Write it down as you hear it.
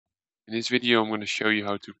In this video, I'm going to show you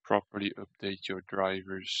how to properly update your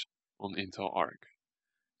drivers on Intel Arc.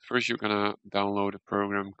 First, you're going to download a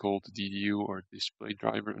program called DDU or Display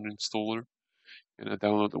Driver Uninstaller. You're going to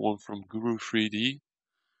download the one from Guru 3D.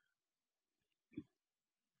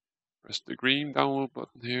 Press the green download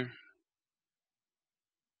button here.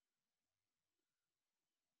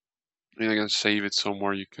 And I'm going to save it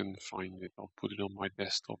somewhere you can find it. I'll put it on my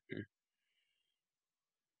desktop here.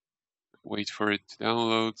 Wait for it to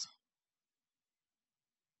download.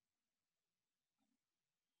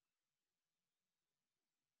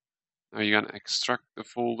 Now you're going to extract the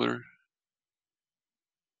folder.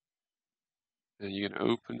 Then you're going to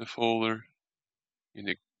open the folder. You're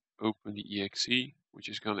going to open the exe, which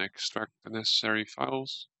is going to extract the necessary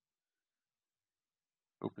files.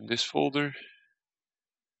 Open this folder.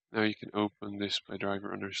 Now you can open Display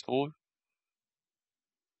Driver Uninstaller.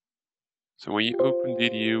 So when you open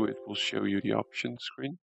DDU, it will show you the options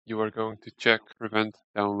screen. You are going to check prevent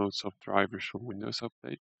downloads of drivers from Windows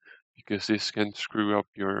Update, because this can screw up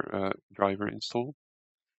your driver install.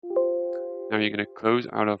 Now you're going to close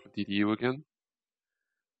out of DDU again.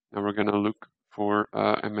 Now we're going to look for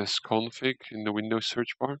msconfig in the Windows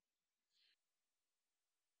search bar,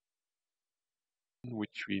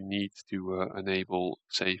 which we need to enable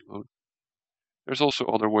safe mode. There's also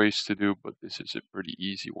other ways to do, but this is a pretty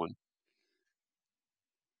easy one.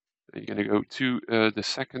 You're going to go to the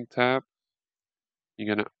second tab.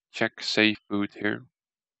 You're going to check Safe Boot here.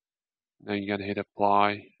 Then you're going to hit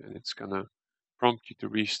Apply, and it's going to prompt you to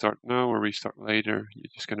restart now or restart later.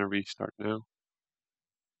 You're just going to restart now.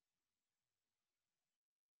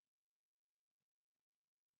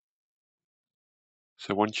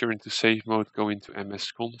 So once you're into safe mode, go into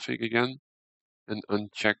msconfig again and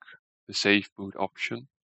uncheck the Safe Boot option.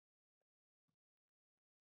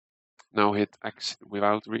 Now hit Exit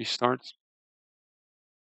without restart.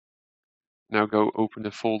 Now go open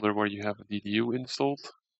the folder where you have a DDU installed.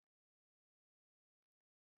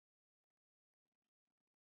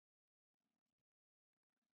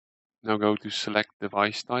 Now go to select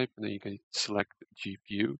device type, and then you can select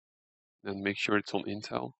GPU. Then make sure it's on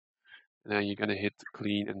Intel. And then you're going to hit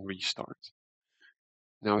clean and restart.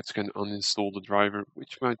 Now it's going to uninstall the driver,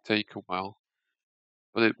 which might take a while,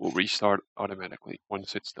 but it will restart automatically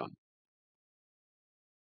once it's done.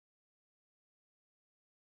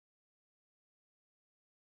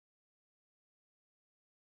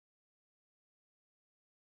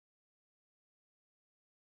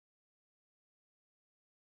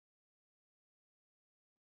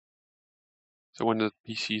 So when the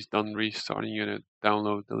PC is done restarting, you're going to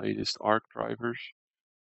download the latest Arc drivers.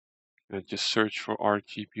 And just search for Arc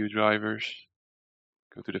GPU drivers.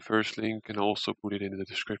 Go to the first link and also put it in the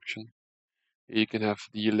description. You can have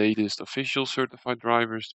the latest official certified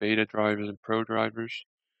drivers, beta drivers, and pro drivers.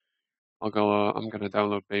 I'm gonna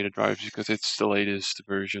download beta drivers because it's the latest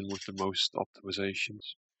version with the most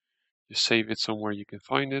optimizations. Just save it somewhere you can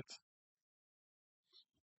find it.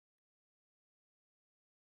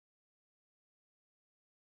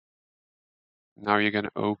 Now you're gonna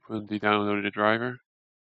open the downloaded driver.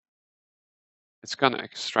 It's gonna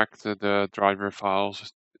extract the driver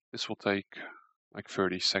files. This will take like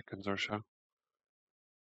 30 seconds or so.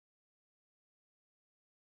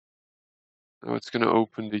 Now it's gonna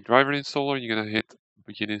open the driver installer. You're gonna hit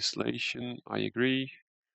begin installation. I agree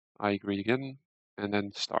again, and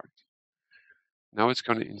then start. Now it's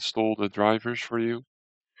going to install the drivers for you.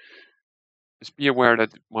 Just be aware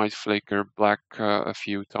that it might flicker black a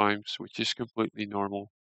few times, which is completely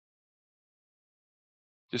normal.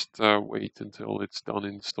 Just wait until it's done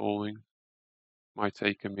installing. Might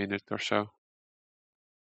take a minute or so.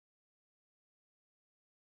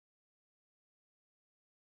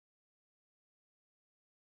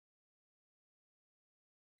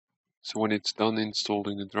 So when it's done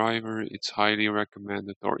installing the driver, it's highly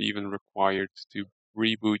recommended or even required to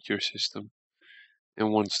reboot your system. And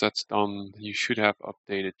once that's done, you should have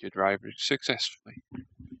updated your driver successfully.